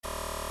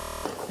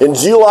In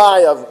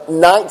July of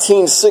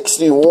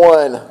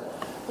 1961,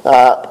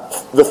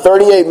 the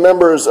 38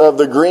 members of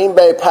the Green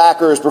Bay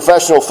Packers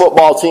professional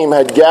football team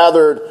had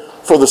gathered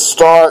for the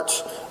start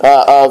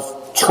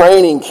of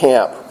training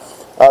camp.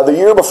 The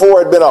year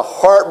before had been a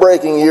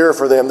heartbreaking year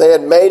for them. They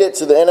had made it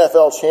to the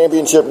NFL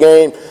championship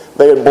game.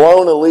 They had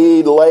blown a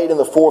lead late in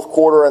the fourth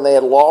quarter, and they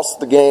had lost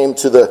the game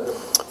to the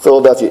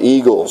Philadelphia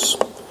Eagles.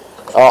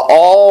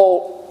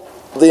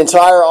 The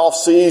entire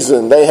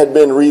offseason, they had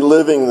been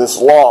reliving this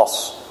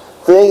loss,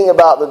 thinking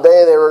about the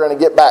day they were going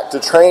to get back to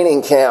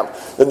training camp,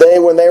 the day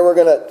when they were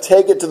going to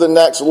take it to the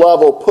next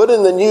level, put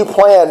in the new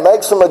plan,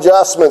 make some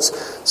adjustments,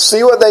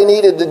 see what they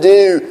needed to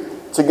do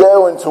to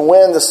go and to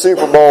win the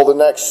Super Bowl the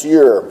next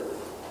year.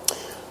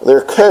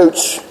 Their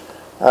coach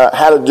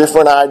had a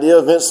different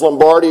idea, Vince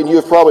Lombardi, and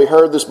you've probably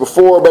heard this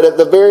before, but at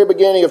the very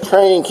beginning of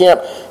training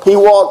camp, he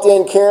walked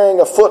in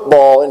carrying a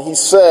football, and he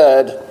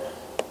said,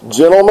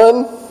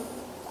 "Gentlemen,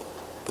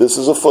 this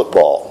is a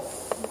football.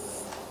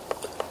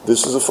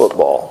 This is a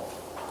football."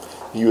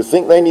 You would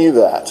think they knew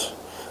that.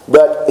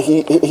 But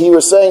he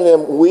was saying to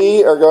them,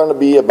 we are going to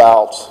be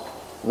about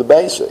the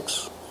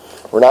basics.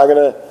 We're not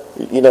going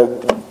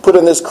to, put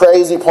in this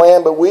crazy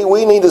plan, but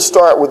we need to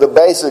start with the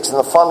basics and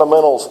the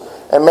fundamentals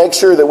and make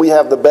sure that we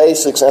have the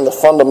basics and the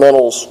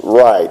fundamentals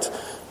right.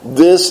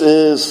 This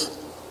is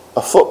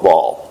a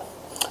football.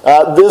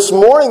 This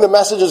morning, the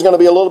message is going to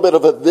be a little bit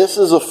of a this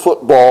is a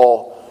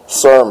football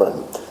sermon.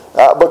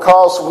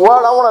 Because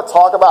what I want to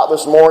talk about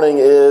this morning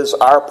is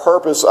our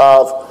purpose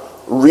of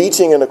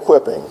reaching and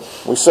equipping.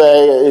 We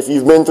say, if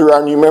you've been through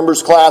our new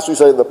members class, we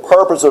say the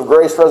purpose of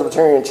Grace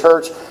Presbyterian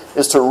Church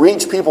is to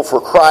reach people for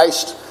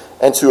Christ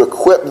and to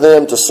equip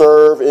them to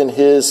serve in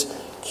His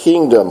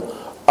kingdom.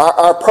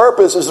 Our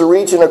purpose is to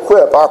reach and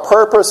equip. Our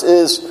purpose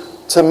is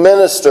to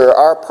minister.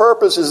 Our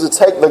purpose is to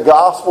take the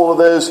gospel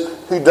to those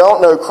who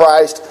don't know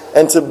Christ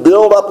and to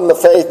build up in the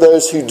faith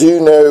those who do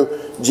know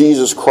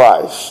Jesus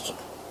Christ.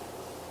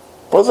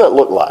 What does that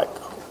look like?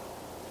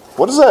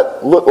 What does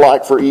that look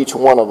like for each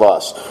one of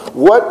us?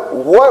 What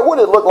would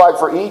it look like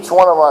for each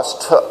one of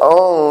us to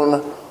own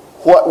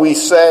what we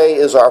say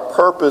is our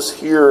purpose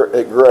here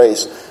at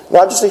Grace?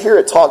 Not just to hear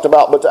it talked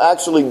about, but to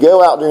actually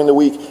go out during the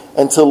week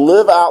and to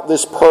live out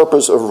this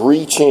purpose of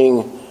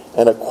reaching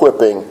and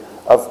equipping,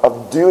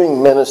 of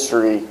doing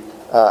ministry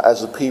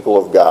as the people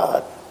of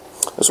God.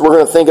 That's what we're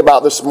going to think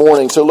about this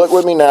morning. So look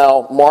with me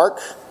now, Mark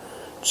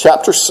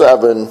chapter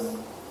 7,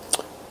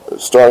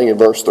 starting in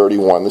verse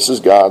 31. This is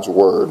God's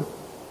Word.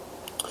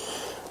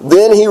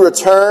 Then he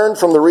returned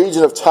from the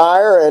region of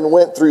Tyre and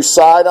went through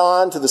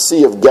Sidon to the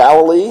Sea of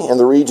Galilee and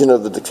the region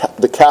of the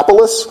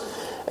Decapolis.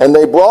 And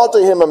they brought to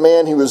him a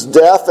man who was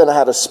deaf and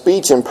had a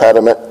speech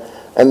impediment,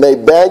 and they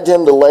begged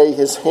him to lay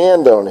his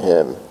hand on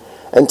him.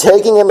 And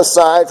taking him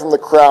aside from the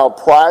crowd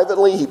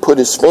privately, he put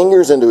his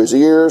fingers into his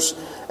ears,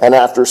 and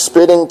after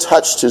spitting,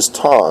 touched his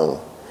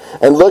tongue.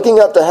 And looking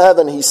up to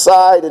heaven, he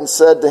sighed and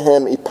said to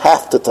him,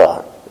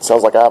 Epaphthata. It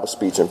sounds like I have a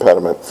speech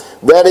impediment.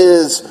 That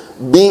is,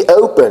 be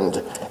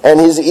opened. And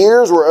his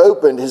ears were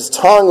opened, his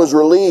tongue was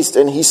released,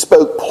 and he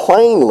spoke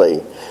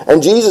plainly.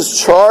 And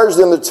Jesus charged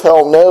them to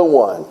tell no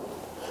one.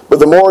 But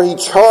the more he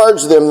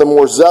charged them, the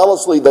more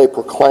zealously they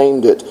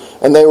proclaimed it.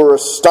 And they were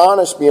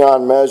astonished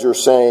beyond measure,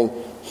 saying,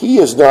 He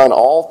has done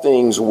all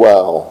things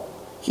well.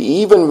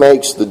 He even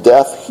makes the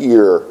deaf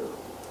hear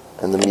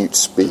and the mute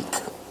speak.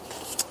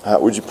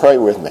 Would you pray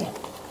with me?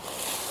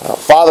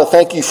 Father,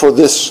 thank you for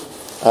this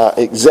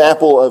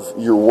example of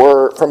your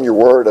word, from your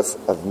word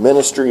of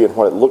ministry and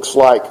what it looks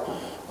like.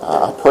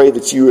 I pray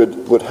that you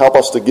would help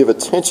us to give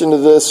attention to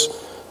this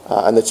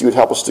and that you would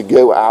help us to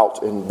go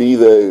out and be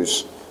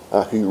those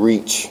who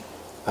reach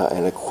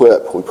and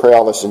equip. We pray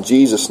all this in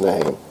Jesus'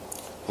 name.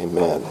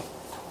 Amen.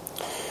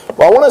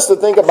 Well, I want us to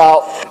think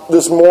about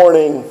this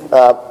morning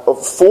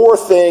four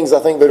things I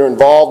think that are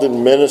involved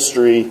in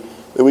ministry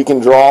that we can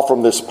draw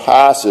from this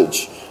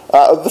passage.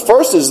 The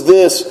first is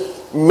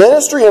this: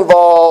 ministry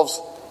involves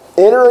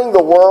entering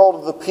the world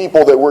of the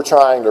people that we're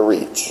trying to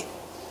reach.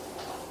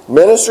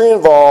 Ministry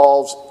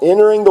involves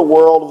entering the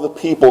world of the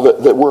people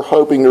that we're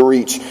hoping to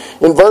reach.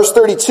 In verse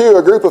 32,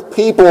 a group of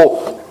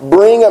people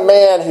bring a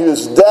man who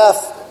is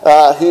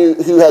deaf,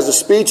 who has a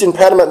speech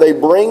impediment. They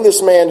bring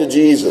this man to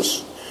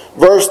Jesus.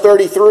 Verse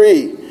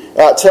 33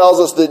 tells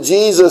us that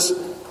Jesus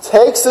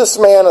takes this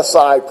man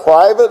aside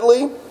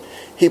privately.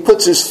 He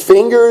puts his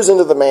fingers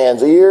into the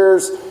man's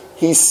ears.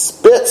 He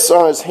spits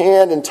on his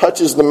hand and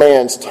touches the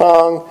man's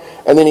tongue.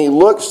 And then he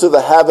looks to the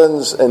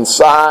heavens and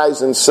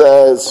sighs and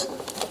says,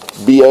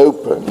 be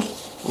opened.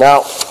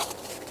 Now,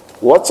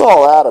 what's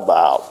all that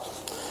about?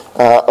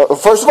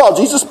 First of all,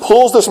 Jesus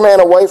pulls this man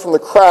away from the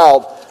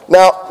crowd.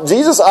 Now,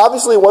 Jesus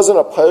obviously wasn't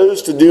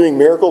opposed to doing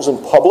miracles in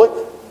public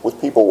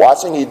with people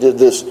watching. He did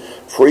this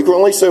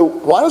frequently. So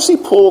why does he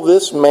pull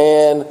this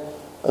man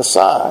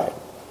aside?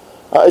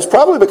 It's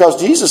probably because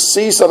Jesus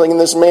sees something in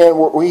this man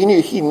where he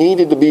knew he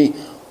needed to be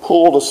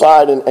pulled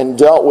aside and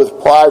dealt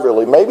with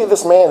privately. Maybe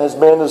this man has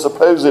been to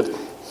supposed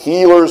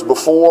healers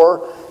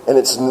before, and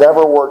it's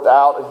never worked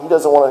out, and he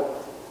doesn't want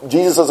to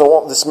Jesus doesn't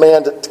want this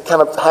man to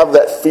kind of have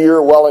that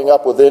fear welling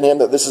up within him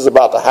that this is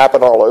about to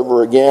happen all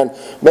over again.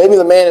 Maybe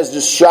the man is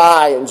just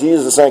shy, and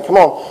Jesus is saying, come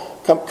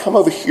on, come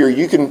over here.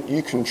 You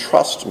can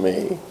trust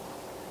me.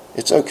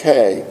 It's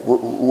okay.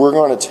 We're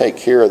going to take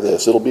care of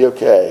this. It'll be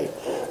okay.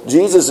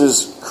 Jesus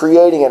is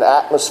creating an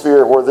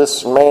atmosphere where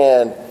this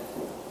man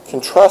can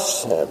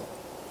trust him.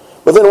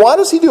 But then why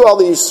does he do all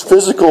these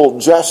physical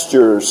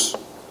gestures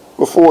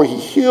before he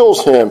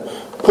heals him,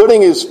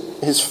 putting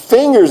his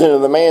fingers into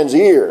the man's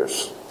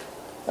ears,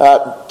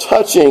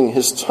 touching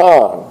his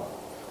tongue?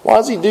 Why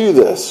does he do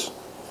this?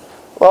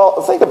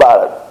 Well, think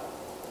about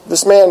it.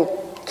 This man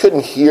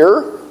couldn't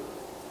hear.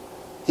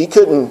 He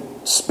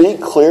couldn't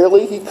speak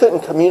clearly. He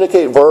couldn't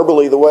communicate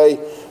verbally the way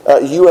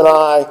you and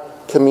I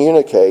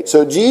communicate.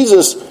 So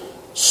Jesus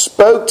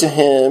spoke to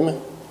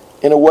him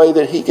in a way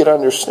that he could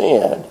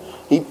understand.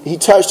 He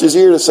touched his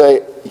ear to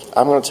say,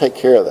 I'm going to take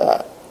care of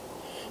that.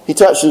 He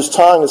touched his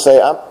tongue to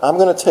say, I'm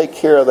going to take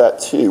care of that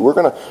too. We're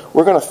going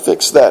to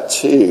fix that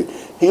too.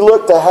 He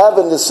looked to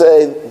heaven to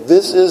say,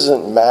 this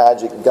isn't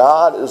magic.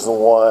 God is the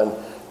one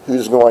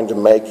who's going to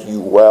make you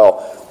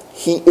well.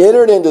 He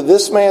entered into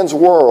this man's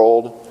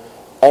world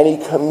and he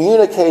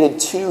communicated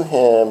to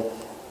him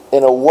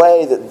in a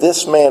way that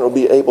this man would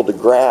be able to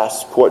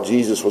grasp what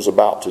Jesus was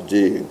about to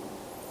do.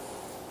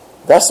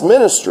 That's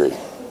ministry.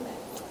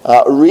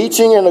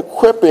 Reaching and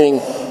equipping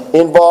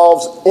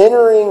involves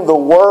entering the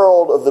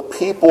world of the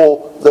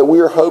people that we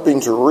are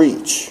hoping to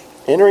reach.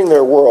 Entering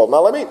their world.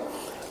 Now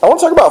I want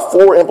to talk about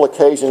 4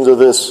 implications of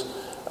this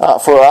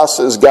for us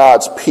as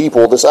God's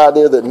people. This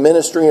idea that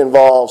ministry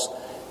involves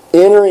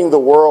entering the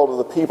world of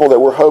the people that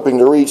we're hoping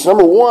to reach.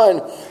 Number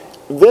 1,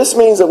 this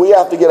means that we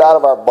have to get out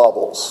of our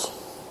bubbles.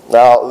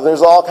 Now,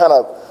 there's all kind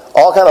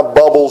of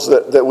bubbles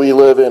that we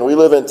live in. We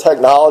live in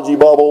technology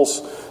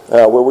bubbles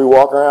where we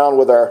walk around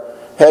with our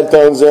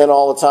headphones in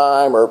all the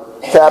time, or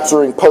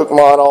capturing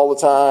Pokemon all the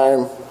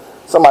time.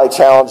 Somebody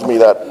challenged me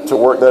to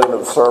work that into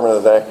the sermon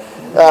today.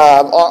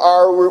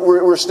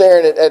 We're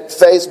staring at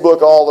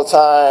Facebook all the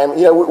time.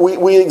 You know,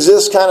 we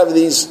exist kind of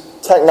these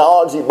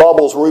technology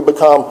bubbles where we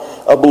become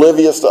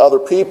oblivious to other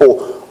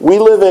people. We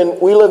live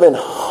in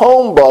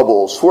home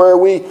bubbles where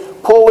we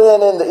pull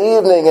in the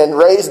evening and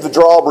raise the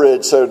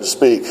drawbridge, so to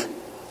speak,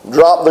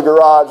 drop the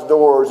garage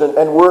doors,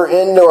 and we're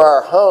into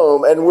our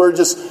home, and we're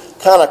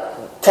just kind of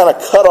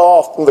cut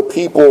off from the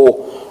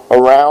people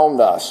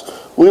around us.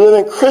 We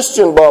live in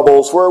Christian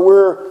bubbles where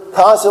we're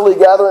constantly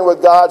gathering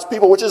with God's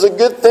people, which is a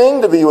good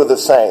thing to be with the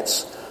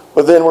saints.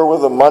 But then we're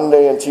with them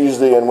Monday and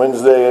Tuesday and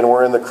Wednesday, and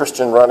we're in the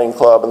Christian running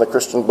club and the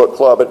Christian book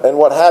club and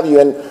what have you.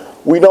 And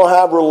we don't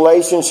have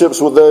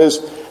relationships with those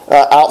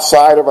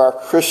outside of our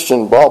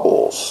Christian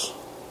bubbles.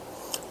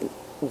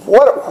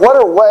 What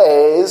are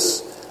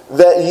ways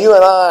that you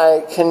and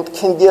I can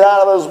get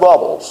out of those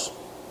bubbles?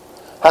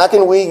 How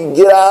can we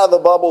get out of the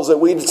bubbles that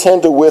we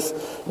tend to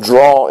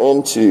withdraw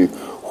into?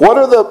 What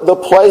are the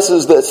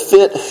places that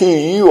fit who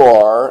you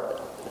are,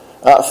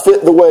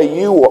 fit the way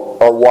you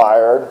are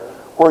wired,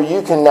 where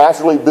you can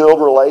naturally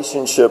build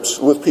relationships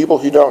with people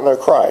who don't know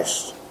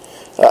Christ?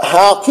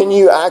 How can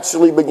you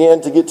actually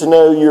begin to get to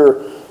know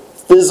your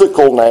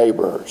physical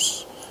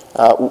neighbors?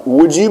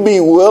 Would you be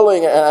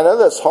willing, and I know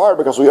that's hard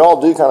because we all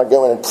do kind of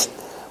go in and...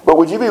 But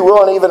would you be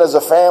willing, even as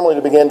a family,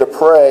 to begin to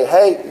pray,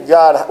 hey,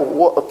 God,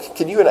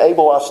 can you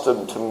enable us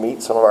to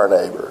meet some of our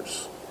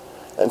neighbors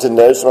and to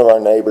know some of our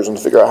neighbors and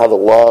to figure out how to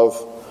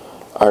love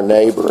our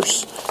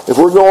neighbors? If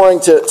we're going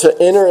to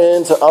enter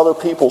into other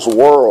people's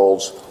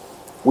worlds,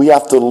 we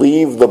have to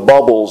leave the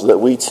bubbles that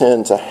we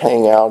tend to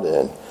hang out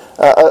in.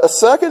 A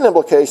second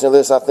implication of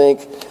this, I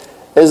think,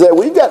 is that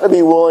we've got to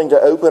be willing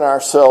to open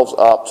ourselves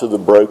up to the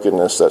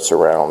brokenness that's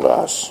around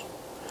us.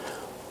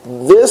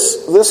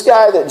 This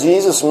guy that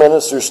Jesus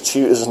ministers to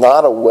is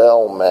not a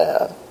well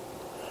man.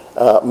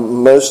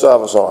 Most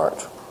of us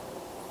aren't.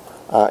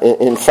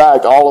 In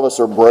fact, all of us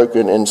are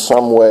broken in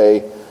some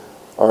way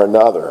or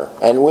another.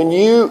 And when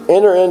you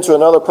enter into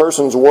another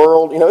person's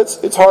world, you know,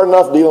 it's hard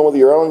enough dealing with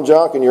your own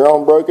junk and your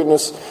own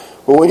brokenness.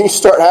 But when you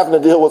start having to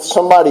deal with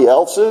somebody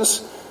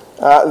else's,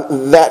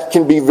 that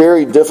can be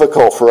very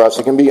difficult for us.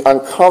 It can be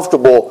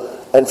uncomfortable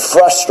and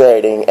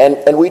frustrating.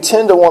 And we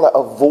tend to want to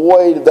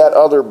avoid that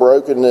other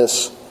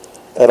brokenness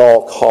at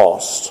all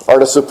costs, or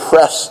to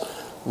suppress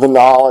the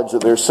knowledge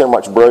that there's so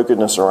much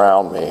brokenness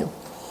around me.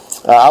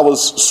 I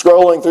was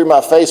scrolling through my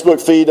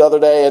Facebook feed the other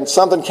day, and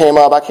something came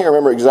up. I can't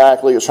remember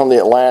exactly. It was from the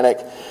Atlantic,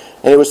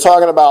 and it was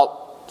talking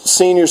about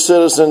senior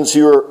citizens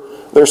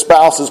their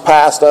spouses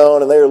passed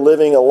on, and they're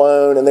living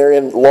alone, and they're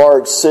in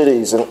large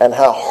cities, and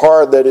how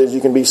hard that is.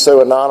 You can be so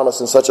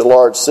anonymous in such a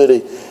large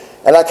city.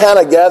 And I kind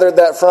of gathered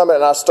that from it,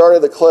 and I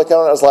started to click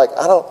on it. I was like,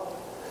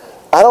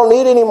 I don't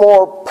need any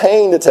more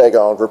pain to take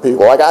on for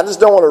people. Like, I just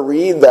don't want to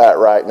read that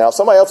right now.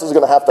 Somebody else is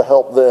going to have to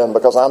help them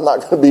because I'm not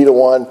going to be the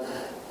one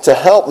to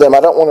help them. I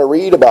don't want to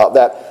read about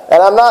that.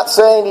 And I'm not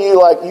saying to you,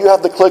 like, you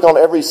have to click on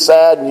every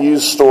sad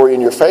news story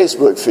in your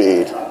Facebook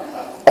feed.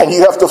 And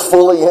you have to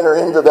fully enter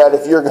into that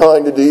if you're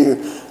going to do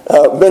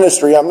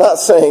ministry. I'm not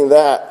saying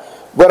that.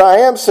 But I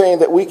am saying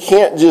that we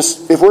can't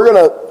just, if we're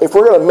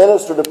going to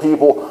minister to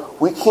people,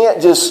 we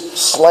can't just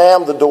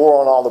slam the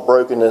door on all the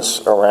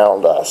brokenness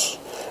around us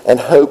and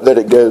hope that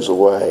it goes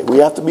away. We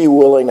have to be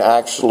willing to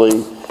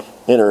actually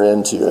enter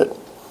into it.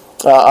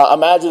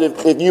 Imagine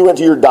if you went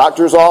to your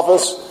doctor's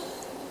office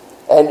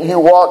and you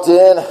walked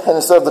in, and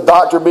instead of the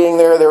doctor being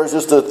there, there was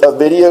just a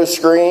video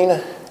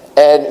screen,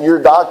 and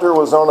your doctor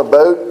was on a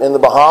boat in the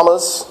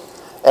Bahamas,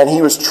 and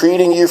he was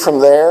treating you from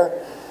there.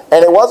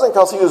 And it wasn't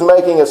because he was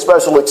making a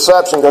special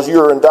exception because you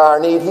were in dire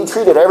need. He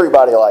treated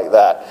everybody like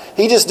that.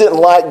 He just didn't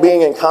like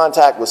being in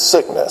contact with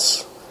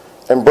sickness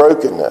and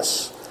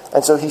brokenness.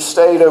 And so he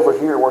stayed over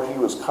here where he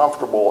was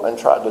comfortable and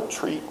tried to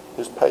treat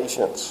his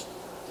patients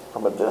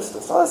from a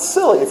distance. Now, that's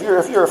silly. If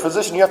you're a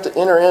physician, you have to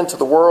enter into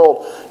the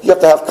world. You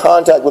have to have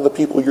contact with the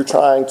people you're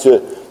trying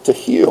to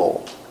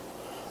heal.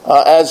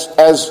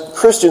 As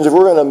Christians, if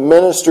we're going to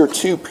minister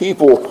to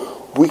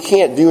people, we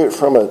can't do it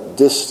from a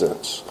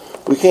distance.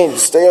 We can't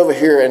stay over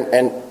here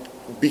and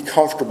be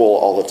comfortable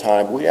all the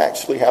time. We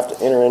actually have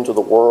to enter into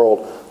the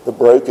world, the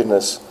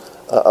brokenness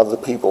of the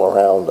people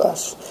around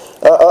us.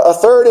 A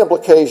third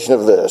implication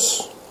of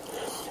this,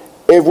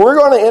 if we're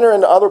going to enter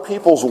into other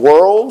people's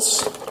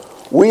worlds,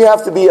 we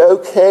have to be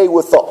okay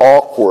with the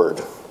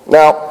awkward.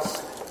 Now,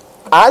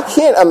 I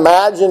can't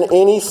imagine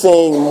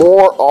anything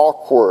more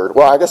awkward.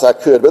 Well, I guess I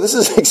could, but this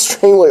is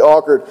extremely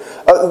awkward.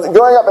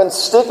 Going up and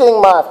sticking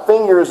my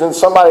fingers in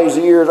somebody's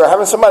ears, or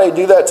having somebody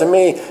do that to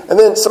me, and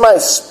then somebody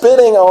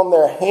spitting on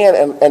their hand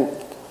and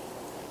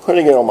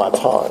putting it on my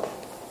tongue.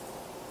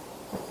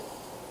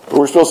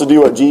 We're supposed to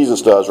do what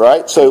Jesus does,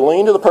 right? So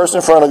lean to the person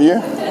in front of you.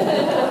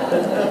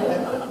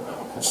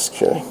 Just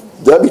kidding.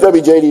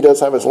 WWJD does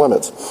have its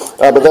limits,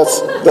 but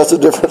that's a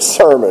different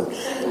sermon.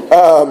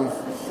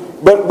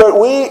 But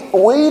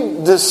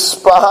we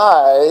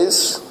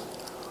despise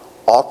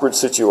awkward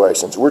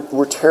situations.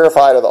 We're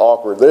terrified of the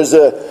awkward. There's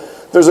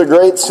a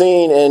great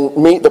scene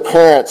in Meet the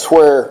Parents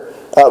where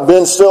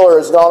Ben Stiller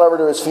has gone over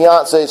to his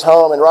fiance's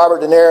home, and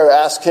Robert De Niro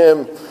asks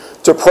him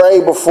to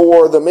pray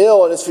before the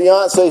meal, and his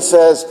fiance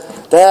says,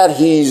 "Dad,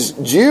 he's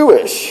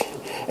Jewish."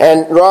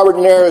 And Robert De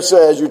Niro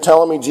says, "You're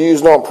telling me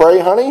Jews don't pray,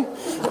 honey?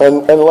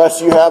 And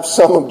unless you have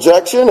some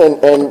objection?"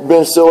 And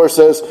Ben Stiller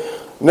says,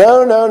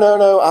 No.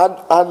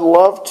 I'd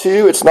love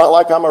to. It's not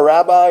like I'm a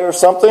rabbi or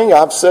something.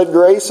 I've said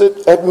grace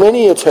at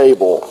many a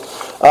table.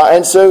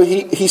 And so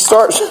he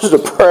starts to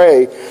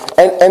pray.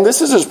 And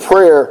this is his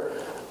prayer.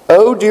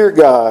 "Oh, dear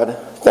God,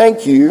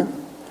 thank you.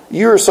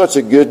 You are such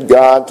a good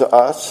God to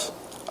us,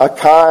 a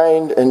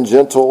kind and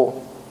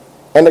gentle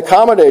and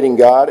accommodating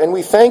God. And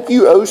we thank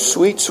you, oh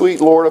sweet, sweet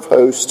Lord of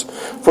hosts,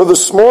 for the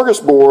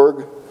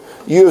smorgasbord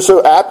you have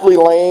so aptly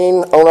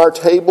lain on our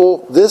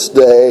table this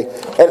day."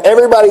 And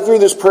everybody through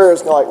this prayer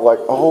is like,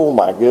 oh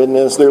my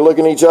goodness, they're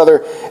looking at each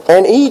other.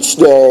 "And each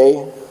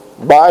day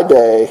by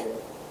day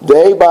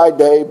by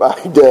day by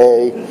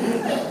day,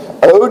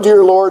 oh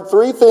dear Lord,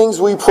 three things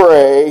we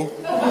pray: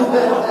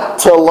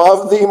 to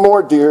love thee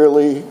more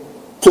dearly,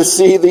 to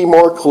see thee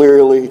more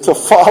clearly, to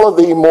follow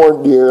thee more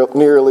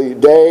nearly,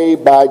 day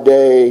by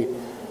day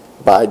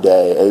by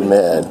day.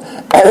 Amen."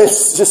 And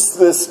it's just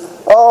this,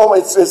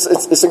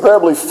 it's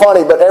incredibly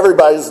funny, but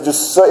everybody's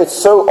just it's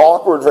so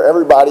awkward for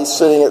everybody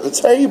sitting at the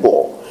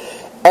table.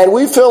 And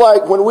we feel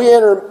like when we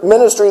enter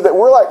ministry that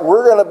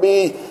we're going to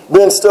be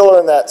Ben Stiller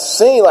in that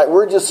scene, like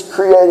we're just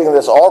creating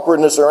this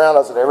awkwardness around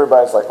us, and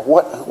everybody's like,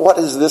 what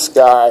is this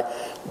guy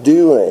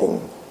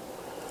doing?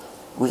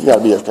 We've got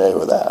to be okay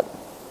with that.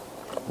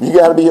 You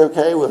got to be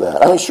okay with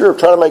that. I mean, sure,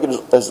 try to make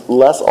it as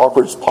less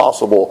awkward as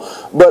possible.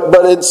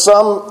 But in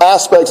some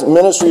aspects,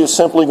 ministry is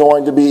simply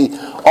going to be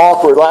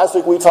awkward. Last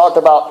week we talked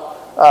about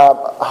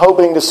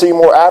hoping to see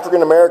more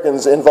African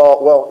Americans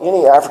involved,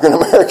 any African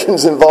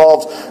Americans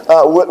involved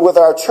with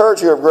our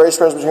church here at Grace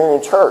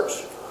Presbyterian Church.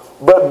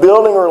 But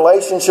building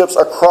relationships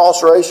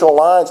across racial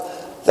lines,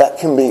 that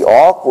can be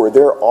awkward.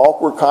 There are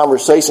awkward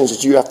conversations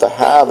that you have to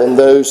have in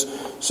those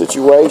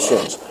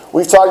situations.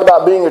 We've talked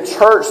about being a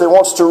church that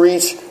wants to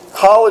reach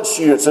college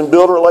students and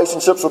build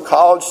relationships with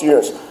college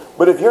students.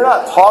 But if you're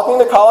not talking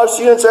to college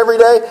students every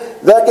day,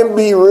 that can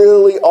be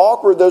really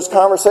awkward, those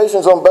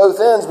conversations on both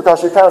ends,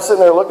 because you're kind of sitting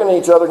there looking at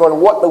each other going,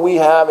 what do we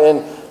have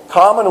in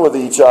common with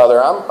each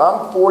other?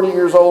 I'm 40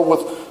 years old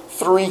with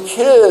 3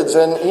 kids,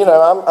 and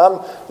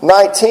I'm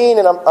 19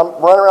 and I'm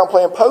running around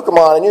playing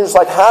Pokemon, and you're just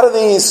like, how do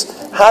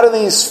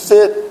these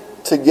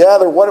fit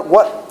together?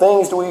 What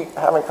things do we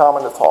have in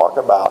common to talk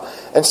about?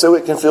 And so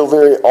it can feel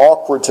very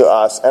awkward to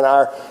us, and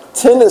our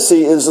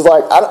tendency is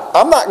like,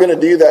 I'm not going to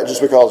do that just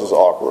because it's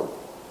awkward.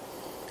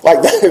 Like,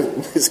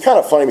 it's kind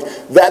of funny.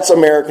 That's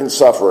American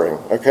suffering,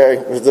 okay?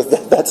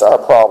 That's our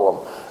problem.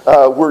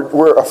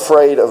 We're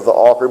afraid of the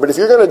awkward. But if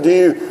you're going to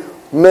do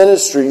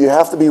ministry, you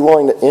have to be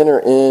willing to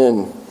enter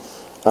in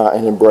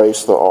and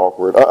embrace the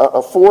awkward.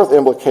 A fourth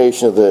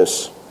implication of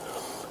this: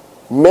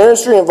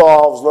 ministry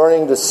involves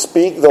learning to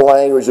speak the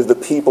language of the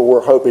people we're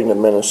hoping to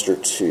minister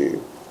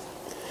to.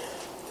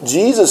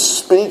 Jesus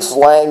speaks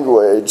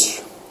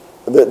language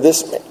that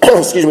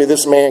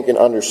this man can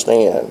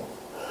understand.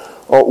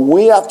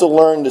 we have to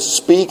learn to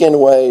speak in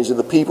ways that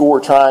the people we're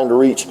trying to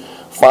reach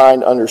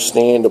find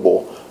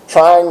understandable.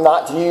 Trying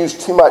not to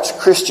use too much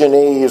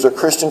Christianese or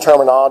Christian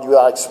terminology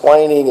without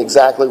explaining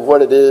exactly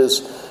what it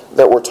is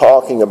that we're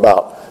talking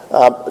about.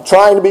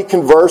 Trying to be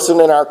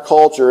conversant in our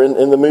culture,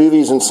 in the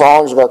movies and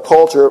songs of our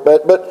culture.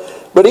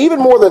 But even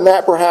more than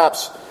that,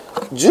 perhaps,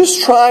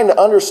 just trying to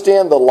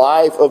understand the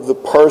life of the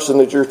person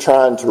that you're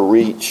trying to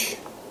reach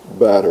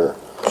better.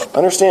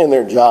 Understanding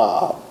their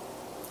job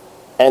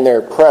and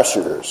their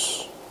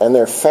pressures and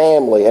their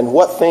family and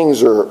what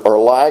things are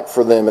like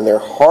for them and their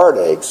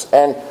heartaches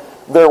and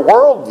their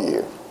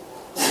worldview.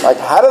 Like,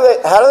 how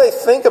do they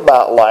think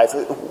about life?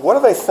 What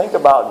do they think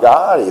about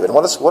God even?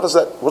 What does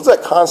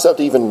that concept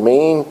even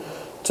mean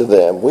to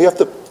them? We have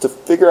to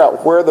figure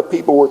out where the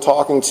people we're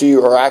talking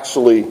to are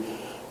actually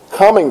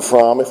coming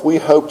from if we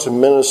hope to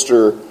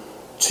minister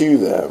to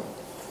them.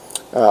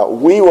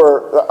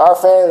 Our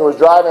family was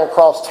driving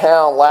across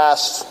town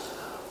last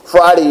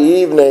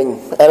Friday evening,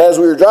 and as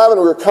we were driving,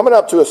 we were coming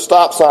up to a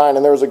stop sign,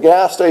 and there was a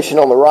gas station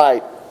on the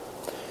right.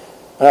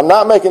 And I'm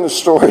not making the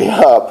story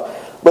up,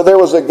 but there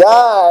was a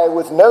guy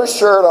with no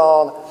shirt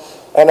on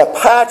and a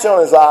patch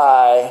on his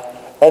eye,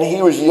 and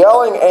he was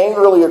yelling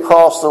angrily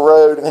across the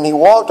road, and he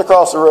walked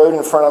across the road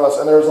in front of us,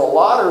 and there was a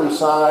lottery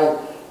sign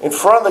in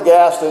front of the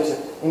gas station,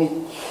 and he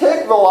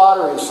kicked the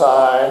lottery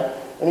sign,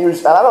 and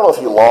I don't know if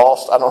he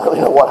lost, I don't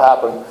really know what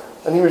happened,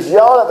 and he was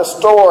yelling at the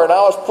store, and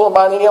I was pulling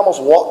by, and he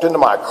almost walked into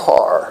my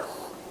car.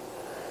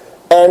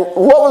 And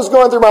what was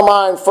going through my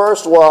mind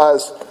first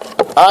was,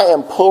 I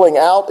am pulling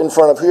out in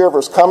front of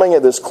whoever's coming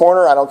at this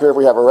corner. I don't care if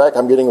we have a wreck.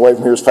 I'm getting away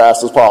from here as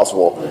fast as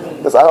possible.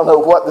 Because I don't know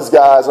what this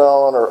guy's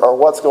on or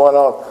what's going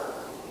on.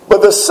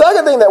 But the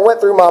second thing that went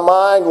through my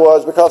mind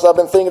was, because I've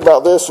been thinking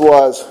about this,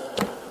 was,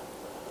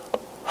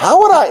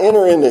 how would I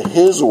enter into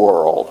his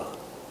world?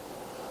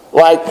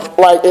 Like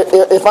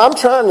if I'm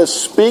trying to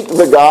speak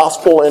the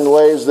gospel in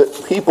ways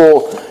that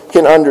people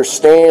can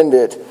understand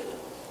it,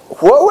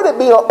 what would it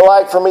be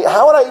like for me?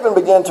 How would I even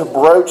begin to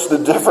broach the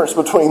difference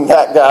between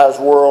that guy's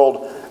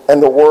world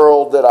and the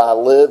world that I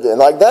lived in?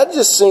 Like, that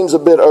just seems a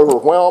bit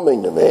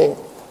overwhelming to me.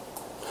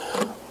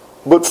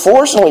 But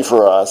fortunately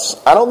for us,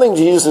 I don't think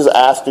Jesus is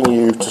asking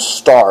you to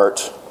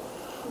start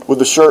with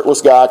the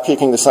shirtless guy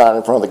kicking the sign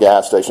in front of the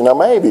gas station. Now,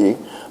 maybe,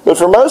 but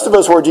for most of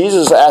us, where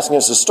Jesus is asking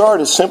us to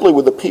start is simply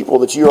with the people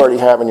that you already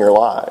have in your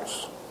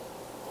lives.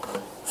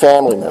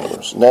 Family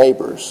members,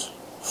 neighbors,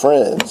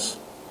 friends.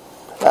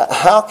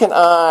 How can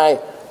I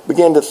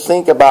begin to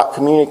think about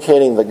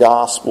communicating the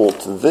gospel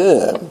to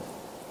them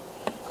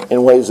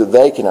in ways that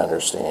they can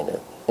understand it,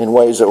 in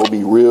ways that will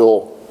be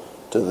real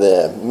to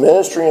them?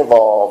 Ministry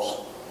involves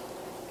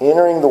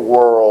entering the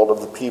world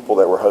of the people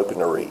that we're hoping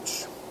to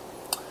reach.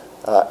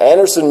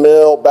 Anderson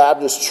Mill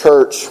Baptist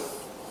Church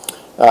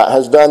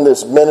has done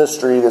this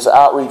ministry, this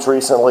outreach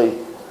recently,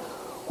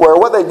 where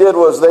what they did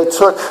was they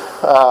took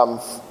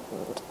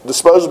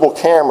disposable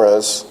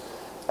cameras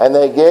and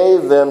they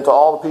gave them to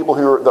all the people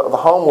who were the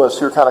homeless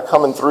who were kind of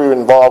coming through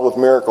involved with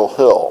Miracle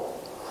Hill.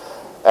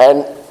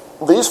 And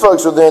these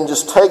folks would then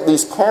just take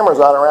these cameras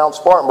out around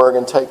Spartanburg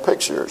and take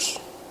pictures.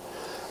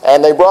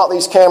 And they brought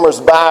these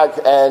cameras back,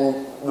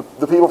 and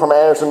the people from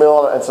Anderson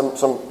Mill and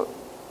some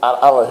I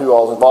don't know who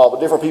all was involved, but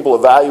different people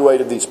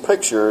evaluated these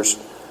pictures.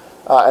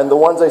 And the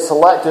ones they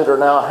selected are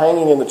now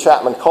hanging in the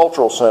Chapman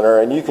Cultural Center.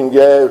 And you can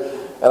go,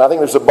 and I think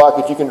there's a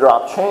bucket you can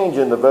drop change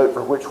in to vote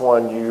for which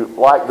one you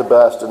like the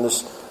best. And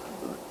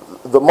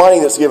the money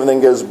that's given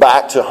then goes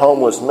back to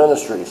homeless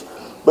ministries.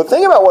 But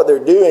think about what they're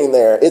doing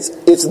there.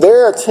 It's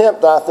their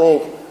attempt, I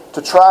think,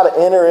 to try to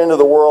enter into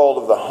the world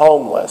of the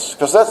homeless.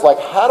 Because that's like,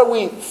 how do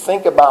we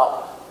think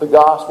about the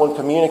gospel and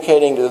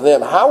communicating to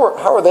them?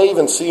 How are they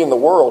even seeing the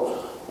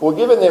world? Well,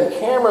 giving them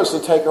cameras to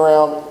take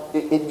around,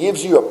 it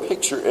gives you a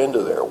picture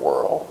into their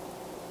world.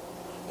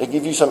 It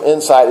gives you some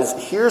insight.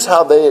 Here's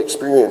how they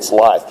experience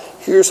life.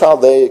 Here's how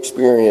they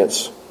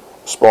experience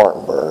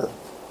Spartanburg.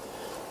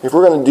 If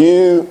we're going to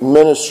do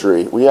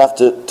ministry, we have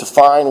to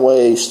find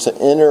ways to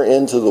enter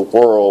into the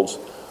worlds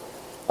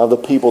of the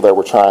people that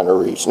we're trying to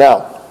reach.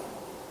 Now,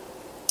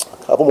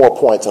 a couple more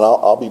points, and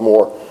I'll be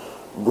more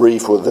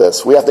brief with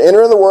this. We have to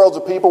enter in the worlds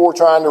of people we're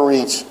trying to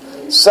reach.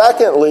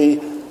 Secondly,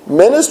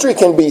 ministry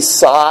can be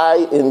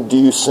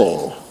sigh-inducing.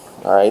 All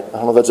right? I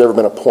don't know if that's ever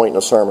been a point in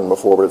a sermon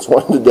before, but it's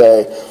one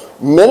today.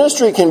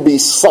 Ministry can be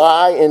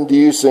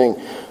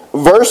sigh-inducing.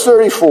 Verse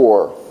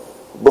 34.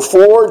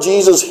 Before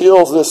Jesus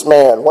heals this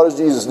man, what does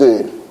Jesus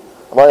do?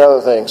 Among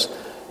other things,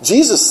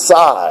 Jesus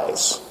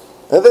sighs.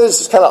 And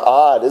this is kind of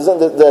odd,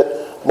 isn't it,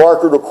 that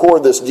Mark would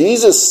record this?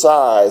 Jesus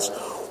sighs.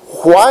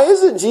 Why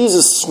isn't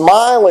Jesus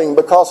smiling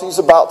because he's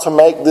about to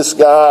make this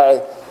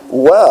guy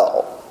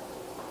well?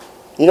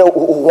 You know,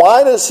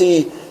 why does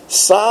he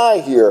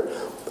sigh here?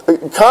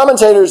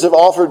 Commentators have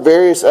offered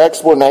various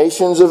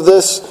explanations of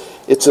this.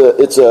 It's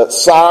a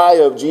sigh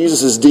of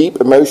Jesus'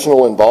 deep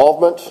emotional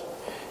involvement.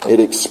 It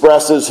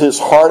expresses his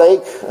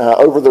heartache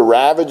over the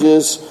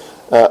ravages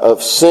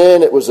of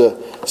sin. It was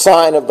a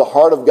sign of the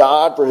heart of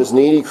God for his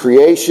needy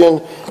creation.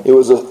 It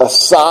was a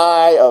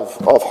sigh of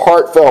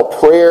heartfelt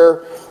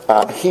prayer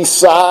He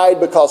sighed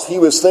because he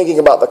was thinking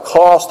about the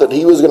cost that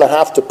he was going to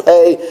have to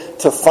pay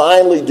to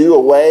finally do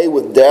away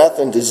with death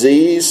and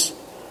disease.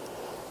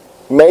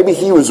 Maybe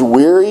he was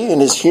weary in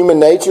his human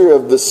nature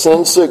of the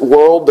sin-sick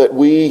world that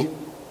we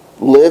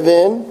live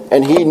in,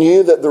 and he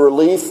knew that the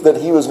relief that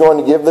he was going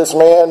to give this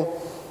man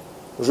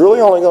was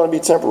really only going to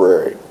be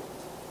temporary.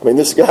 I mean,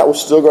 this guy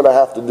was still going to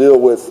have to deal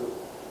with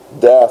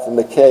death and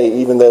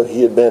decay, even though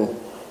he had been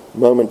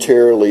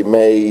momentarily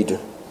made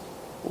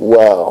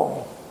well.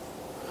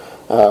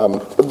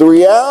 The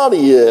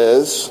reality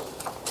is,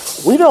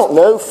 we don't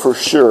know for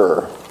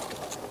sure.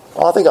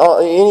 I think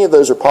any of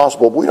those are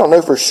possible, but we don't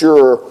know for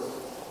sure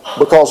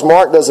because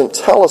Mark doesn't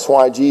tell us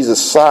why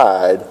Jesus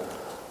sighed.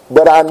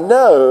 But I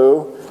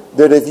know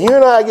that if you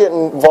and I get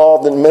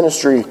involved in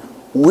ministry,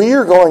 we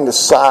are going to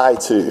sigh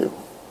too.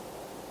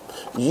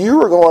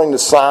 You are going to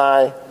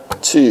sigh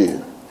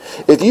too.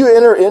 If you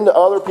enter into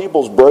other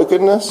people's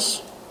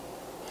brokenness,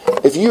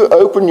 if you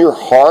open your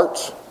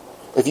heart,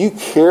 if you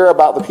care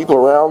about the people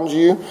around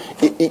you,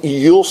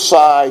 you'll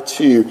sigh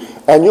too.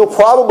 And you'll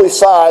probably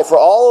sigh for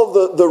all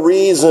of the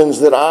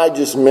reasons that I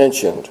just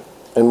mentioned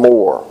and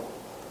more.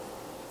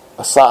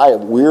 A sigh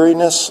of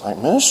weariness, like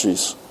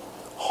ministry's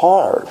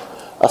hard.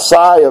 A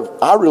sigh of,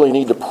 I really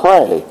need to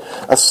pray.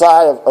 A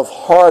sigh of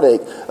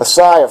heartache. A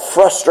sigh of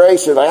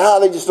frustration.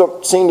 Like, they just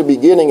don't seem to be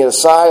getting it. A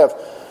sigh of,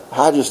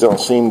 I just don't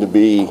seem to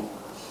be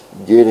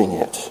getting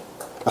it.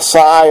 A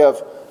sigh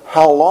of,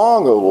 how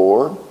long, O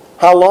Lord?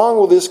 How long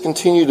will this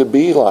continue to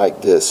be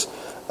like this?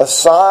 A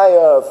sigh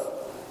of,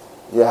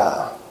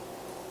 yeah,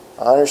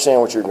 I understand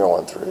what you're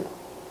going through.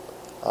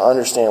 I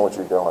understand what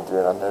you're going through,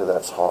 and I know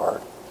that's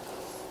hard.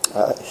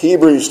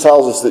 Hebrews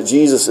tells us that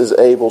Jesus is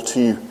able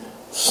to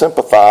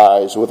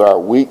sympathize with our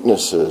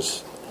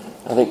weaknesses.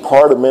 I think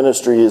part of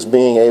ministry is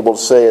being able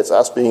to say, it's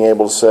us being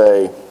able to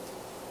say,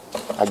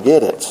 I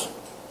get it.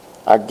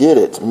 I get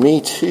it.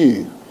 Me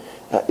too.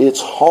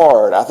 It's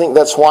hard. I think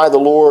that's why the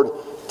Lord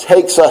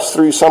takes us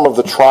through some of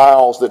the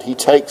trials that He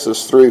takes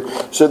us through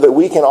so that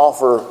we can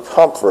offer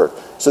comfort,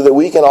 so that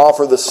we can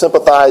offer the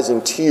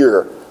sympathizing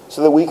tear,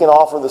 so that we can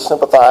offer the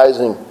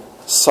sympathizing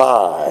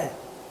sigh.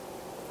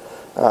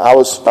 I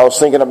was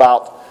thinking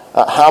about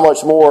how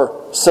much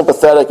more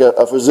sympathetic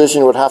a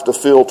physician would have to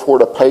feel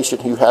toward a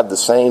patient who had the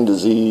same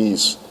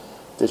disease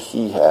that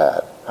he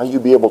had. How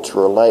you'd be able to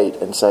relate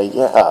and say,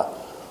 yeah,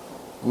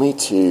 me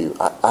too.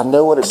 I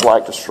know what it's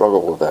like to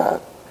struggle with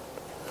that.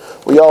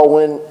 Well, y'all,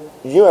 when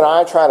you and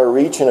I try to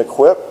reach and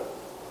equip,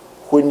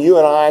 when you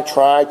and I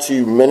try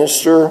to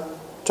minister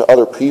to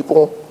other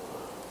people,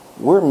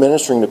 we're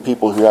ministering to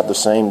people who have the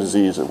same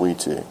disease that we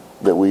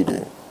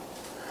do.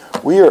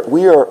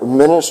 We are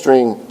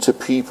ministering to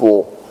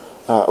people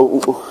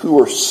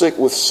who are sick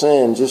with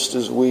sin just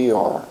as we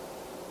are,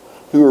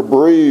 who are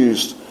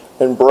bruised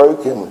and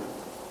broken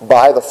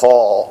by the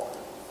fall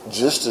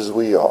just as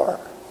we are.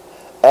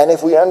 And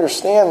if we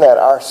understand that,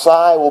 our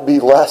sigh will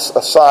be less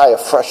a sigh of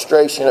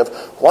frustration of,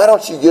 why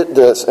don't you get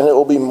this? And it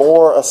will be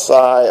more a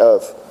sigh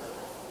of,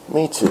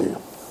 me too.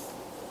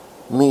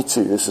 Me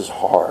too. This is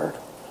hard.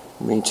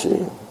 Me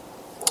too.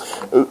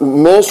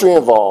 Ministry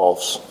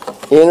involves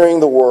entering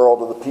the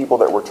world of the people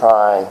that we're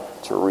trying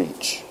to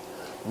reach.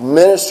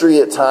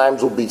 Ministry at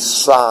times will be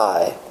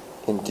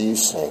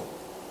sigh-inducing.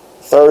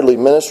 Thirdly,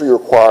 ministry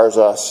requires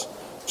us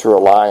to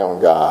rely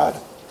on God.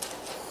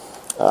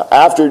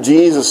 After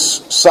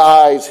Jesus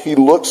sighs, He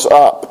looks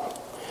up.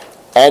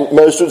 And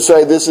most would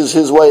say this is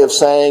His way of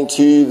saying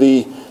to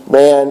the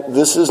man,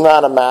 this is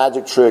not a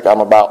magic trick I'm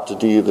about to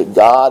do, that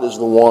God is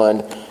the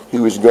one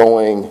who is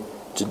going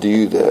to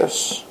do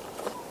this.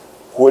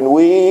 When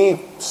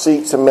we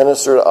seek to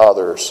minister to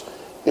others,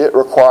 it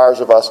requires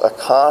of us a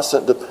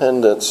constant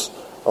dependence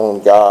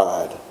on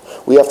God.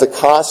 We have to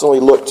constantly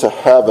look to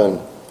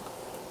heaven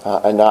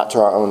and not to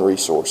our own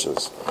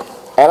resources.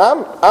 And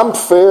I'm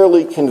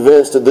fairly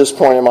convinced at this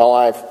point in my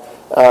life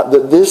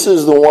that this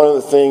is one of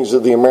the things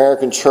that the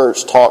American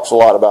church talks a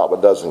lot about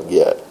but doesn't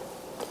get.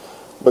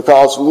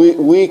 Because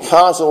we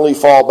constantly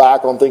fall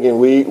back on thinking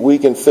we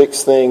can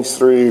fix things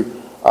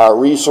through our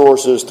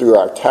resources, through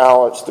our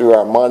talents, through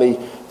our money,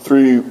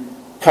 through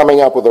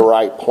coming up with the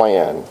right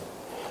plan.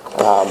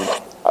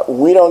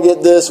 We don't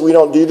get this, we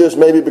don't do this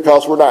maybe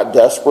because we're not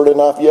desperate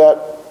enough yet,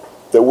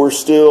 that we're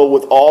still,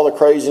 with all the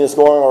craziness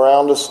going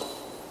around us,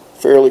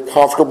 fairly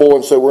comfortable,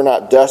 and so we're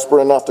not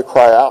desperate enough to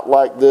cry out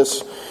like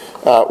this.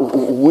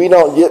 We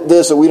don't get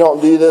this, and we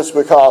don't do this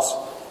because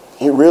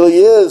it really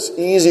is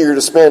easier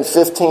to spend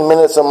 15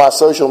 minutes on my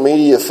social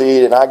media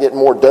feed and I get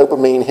more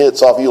dopamine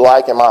hits off you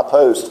liking my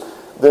post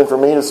than for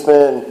me to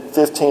spend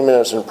 15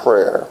 minutes in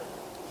prayer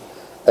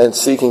and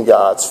seeking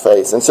God's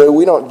face. And so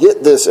we don't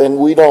get this, and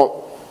we don't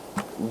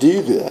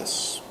do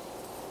this.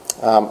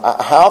 How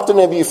often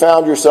have you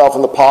found yourself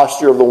in the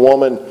posture of the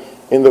woman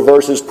in the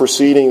verses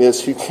preceding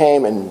this who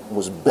came and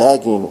was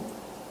begging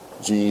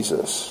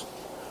Jesus,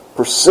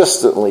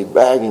 persistently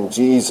begging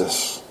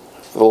Jesus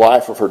for the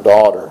life of her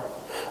daughter?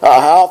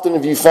 How often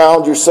have you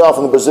found yourself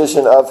in the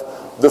position of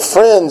the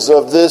friends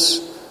of this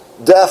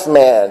deaf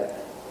man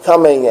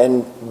coming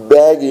and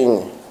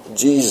begging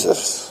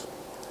Jesus?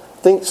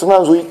 think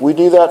sometimes we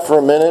do that for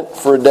a minute,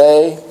 for a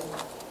day,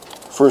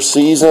 for a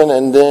season,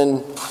 and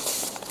then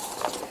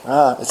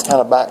it's kind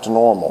of back to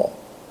normal.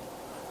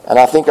 And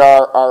I think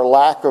our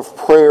lack of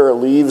prayer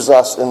leaves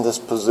us in this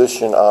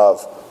position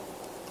of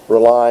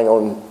relying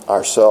on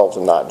ourselves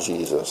and not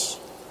Jesus.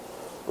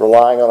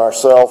 Relying on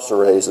ourselves to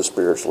raise the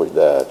spiritually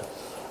dead.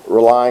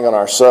 Relying on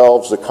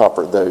ourselves to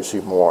comfort those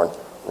who mourn.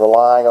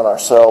 Relying on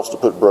ourselves to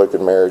put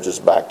broken marriages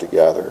back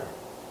together.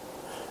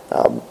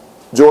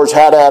 George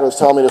Haddad was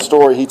telling me the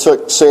story. He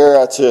took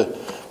Sarah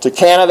to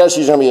Canada.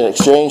 She's going to be an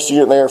exchange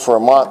student there for a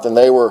month, and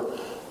they were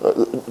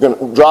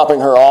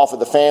dropping her off at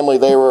the family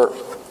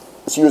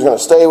she was going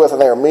to stay with, and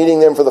they were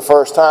meeting them for the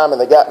first time, and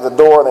they got to the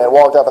door, and they had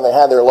walked up, and they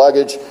had their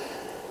luggage,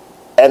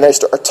 and they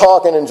started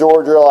talking, and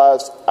George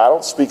realized, I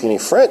don't speak any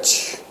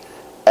French,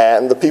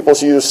 and the people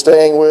she was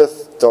staying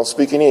with don't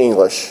speak any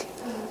English.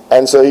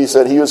 And so he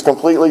said he was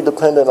completely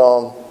dependent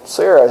on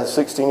Sarah, his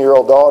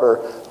 16-year-old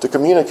daughter, to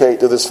communicate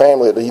to this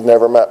family that he'd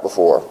never met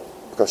before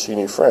because she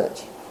knew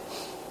French.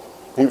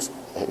 He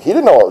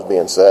didn't know what was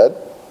being said.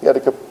 He had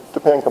to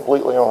depend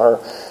completely on her.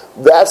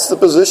 That's the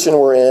position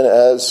we're in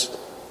as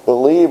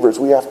believers.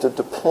 We have to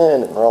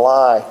depend and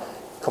rely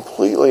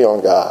completely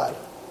on God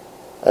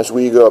as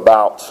we go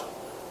about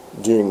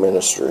doing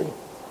ministry.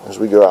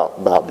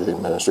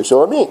 So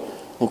let me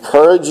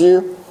encourage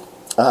you.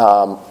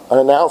 An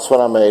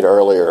announcement I made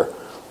earlier.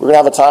 We're going to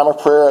have a time of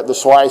prayer at the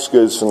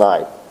Swicegoes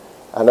tonight.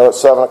 I know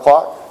it's 7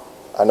 o'clock.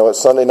 I know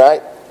it's Sunday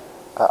night.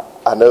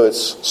 I know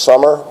it's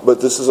summer,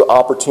 but this is an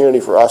opportunity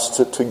for us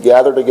to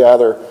gather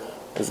together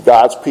as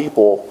God's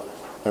people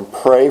and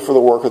pray for the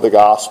work of the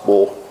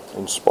gospel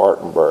in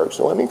Spartanburg.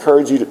 So let me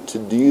encourage you to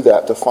do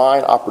that, to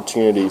find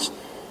opportunities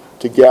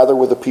to gather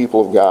with the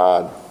people of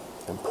God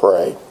and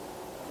pray.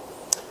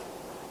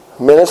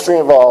 Ministry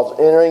involves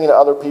entering into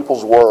other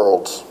people's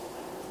worlds.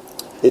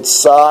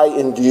 It's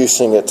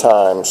sigh-inducing at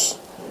times.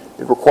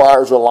 It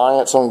requires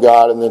reliance on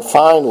God. And then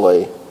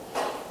finally,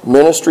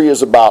 ministry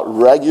is about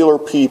regular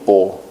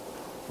people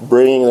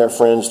bringing their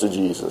friends to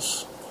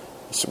Jesus.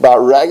 It's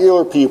about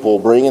regular people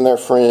bringing their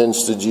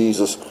friends to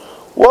Jesus.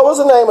 What was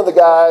the name of the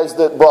guys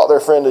that brought their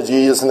friend to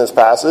Jesus in this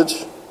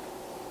passage?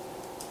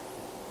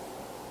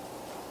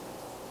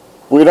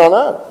 We don't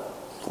know.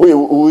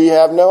 We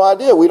have no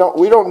idea. We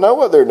don't know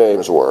what their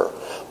names were.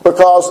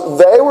 Because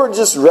they were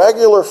just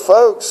regular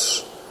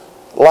folks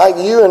like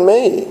you and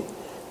me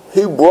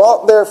who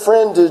brought their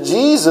friend to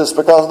Jesus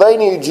because they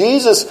knew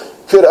Jesus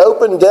could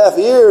open deaf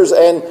ears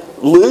and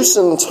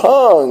loosen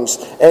tongues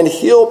and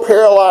heal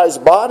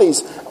paralyzed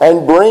bodies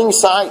and bring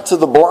sight to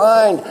the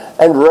blind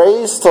and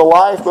raise to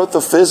life both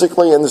the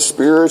physically and the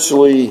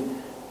spiritually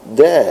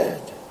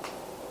dead.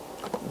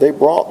 They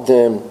brought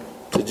them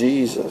to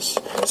Jesus.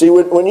 See,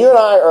 when you and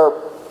I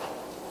are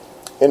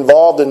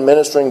involved in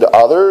ministering to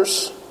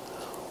others,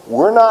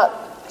 we're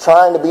not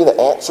trying to be the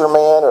answer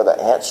man or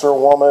the answer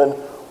woman.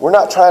 We're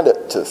not trying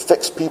to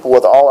fix people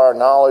with all our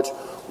knowledge.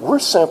 We're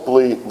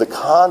simply the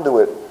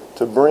conduit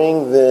to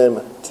bring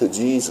them to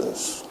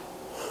Jesus,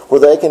 where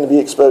they can be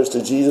exposed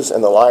to Jesus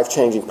and the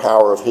life-changing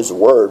power of His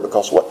Word,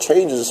 because what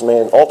changes this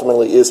man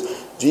ultimately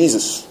is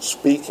Jesus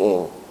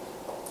speaking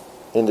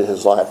into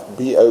his life.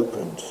 Be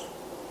opened.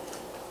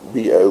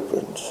 Be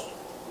opened.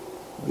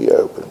 Be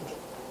opened.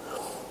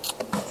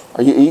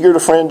 Are you eager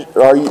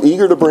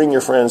to bring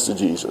your friends to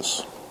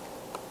Jesus?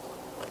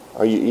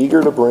 Are you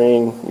eager to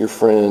bring your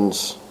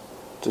friends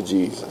to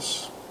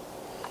Jesus?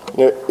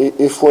 You know,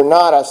 if we're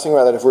not, I was thinking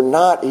about that, if we're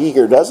not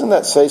eager, doesn't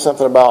that say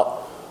something about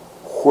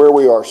where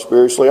we are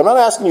spiritually? I'm not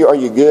asking you, are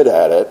you good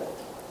at it?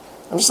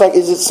 I'm just like,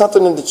 is it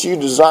something that you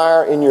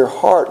desire in your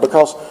heart?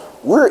 Because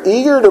we're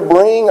eager to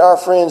bring our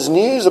friends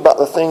news about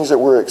the things that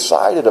we're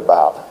excited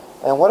about.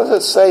 And what does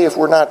it say if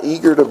we're not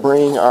eager to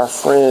bring our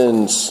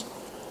friends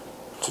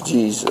to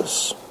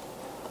Jesus?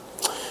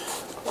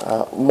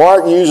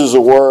 Mark uses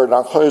a word, and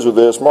I'll close with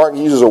this. Mark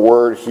uses a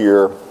word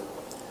here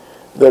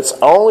that's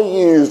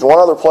only used one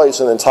other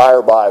place in the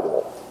entire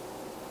Bible.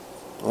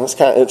 And that's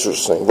kind of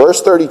interesting.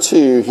 Verse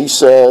 32, he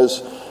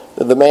says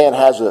that the man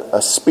has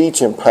a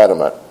speech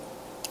impediment.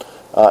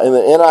 In the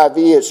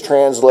NIV, it's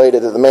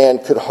translated that the man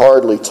could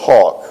hardly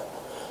talk.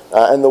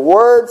 And the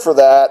word for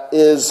that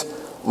is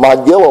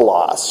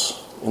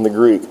magillos in the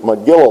Greek,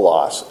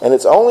 magillos. And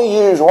it's only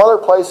used one other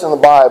place in the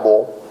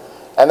Bible,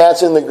 and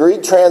that's in the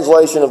Greek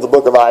translation of the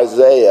book of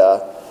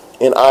Isaiah,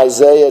 in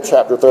Isaiah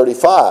chapter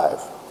 35.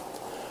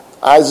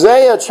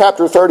 Isaiah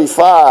chapter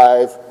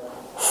 35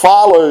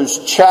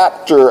 follows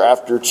chapter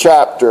after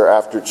chapter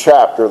after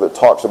chapter that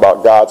talks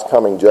about God's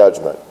coming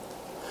judgment.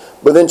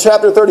 But then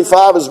chapter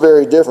 35 is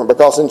very different,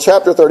 because in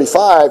chapter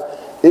 35,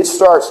 it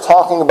starts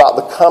talking about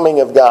the coming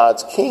of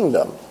God's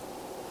kingdom.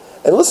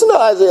 And listen to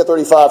Isaiah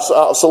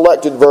 35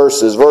 selected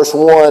verses. Verse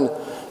 1,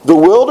 the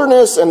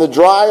wilderness and the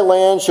dry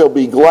land shall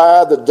be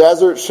glad, the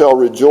desert shall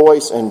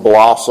rejoice and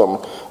blossom.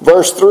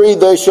 Verse 3,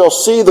 they shall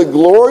see the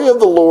glory of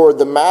the Lord,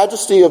 the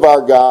majesty of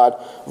our God.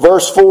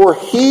 Verse 4,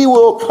 He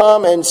will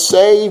come and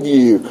save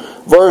you.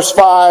 Verse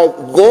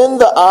 5, then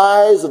the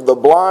eyes of the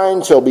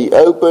blind shall be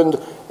opened,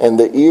 and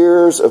the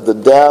ears of the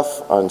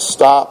deaf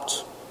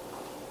unstopped.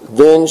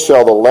 Then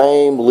shall the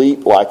lame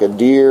leap like a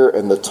deer,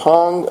 and the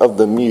tongue of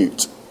the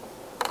mute,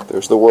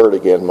 there's the word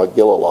again,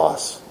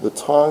 magillos, the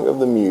tongue of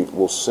the mute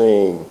will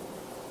sing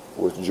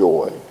with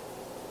joy.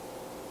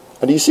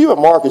 And do you see what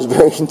Mark is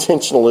very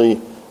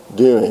intentionally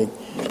doing?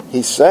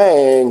 He's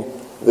saying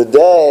the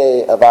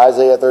day of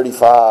Isaiah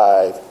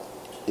 35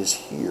 is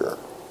here.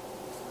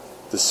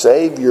 The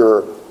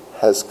Savior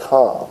has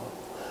come.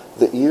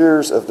 The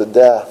ears of the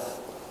deaf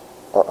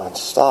are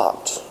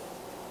unstopped.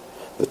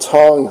 The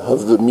tongue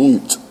of the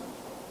mute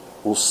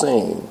will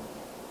sing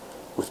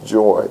with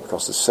joy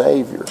because the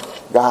Savior,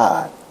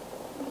 God,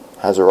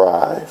 has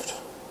arrived.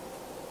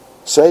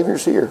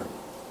 Savior's here.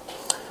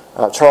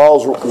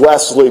 Charles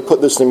Wesley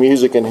put this to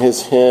music in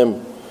his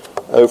hymn,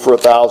 "Oh, for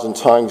 1,000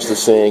 tongues to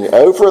sing.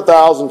 Oh, for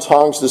 1,000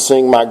 tongues to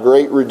sing my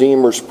great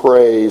Redeemer's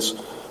praise,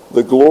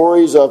 the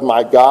glories of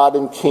my God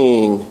and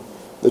King,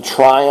 the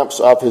triumphs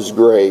of his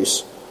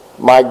grace.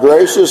 My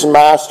gracious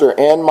Master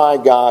and my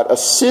God,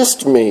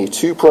 assist me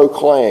to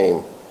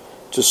proclaim,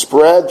 to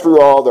spread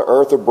through all the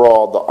earth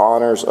abroad the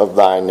honors of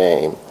thy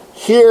name.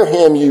 Hear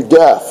him, you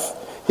deaf,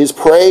 his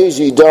praise,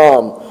 ye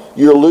dumb,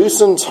 your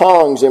loosened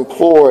tongues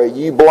employ,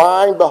 ye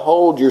blind,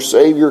 behold your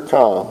Savior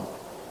come,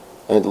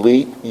 and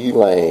leap, ye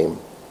lame,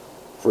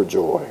 for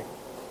joy."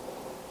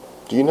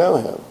 Do you know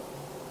him?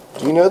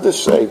 Do you know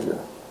this Savior?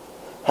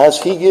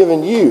 Has he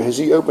given you, has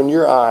he opened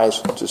your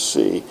eyes to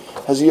see?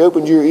 Has he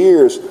opened your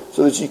ears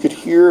so that you could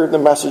hear the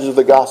message of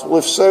the gospel?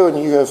 If so,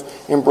 and you have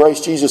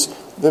embraced Jesus,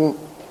 then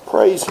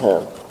praise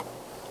him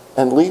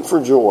and leap for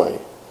joy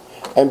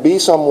and be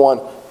someone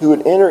who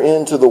would enter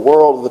into the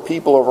world of the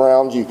people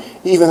around you,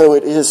 even though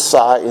it is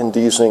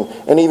sigh-inducing,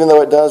 and even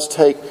though it does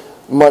take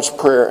much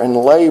prayer and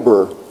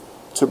labor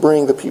to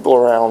bring the people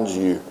around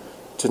you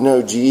to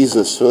know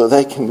Jesus so that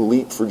they can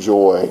leap for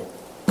joy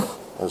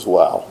as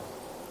well.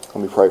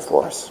 Let me pray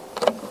for us.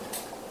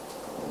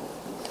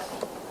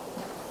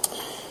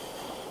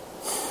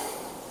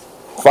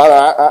 Father,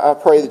 I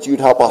pray that you'd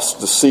help us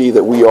to see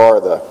that we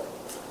are the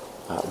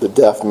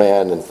deaf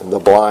man and the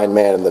blind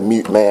man and the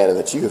mute man, and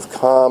that you have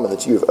come and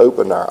that you have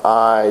opened our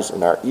eyes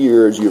and our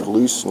ears, you have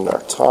loosened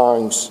our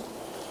tongues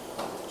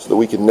so that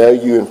we can know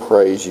you and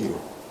praise you.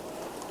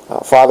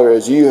 Father,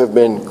 as you have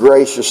been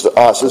gracious to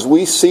us, as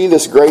we see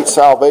this great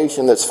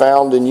salvation that's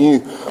found in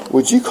you,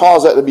 would you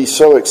cause that to be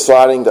so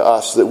exciting to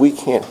us that we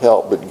can't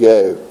help but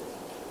go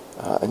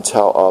and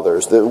tell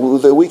others, that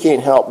we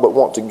can't help but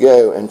want to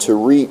go and to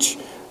reach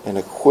and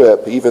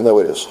equip, even though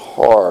it is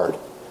hard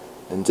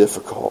and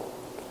difficult.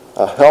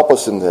 Help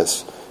us in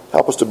this.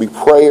 Help us to be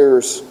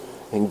prayers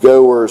and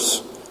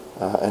goers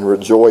and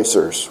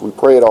rejoicers. We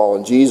pray it all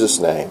in Jesus'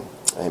 name.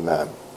 Amen.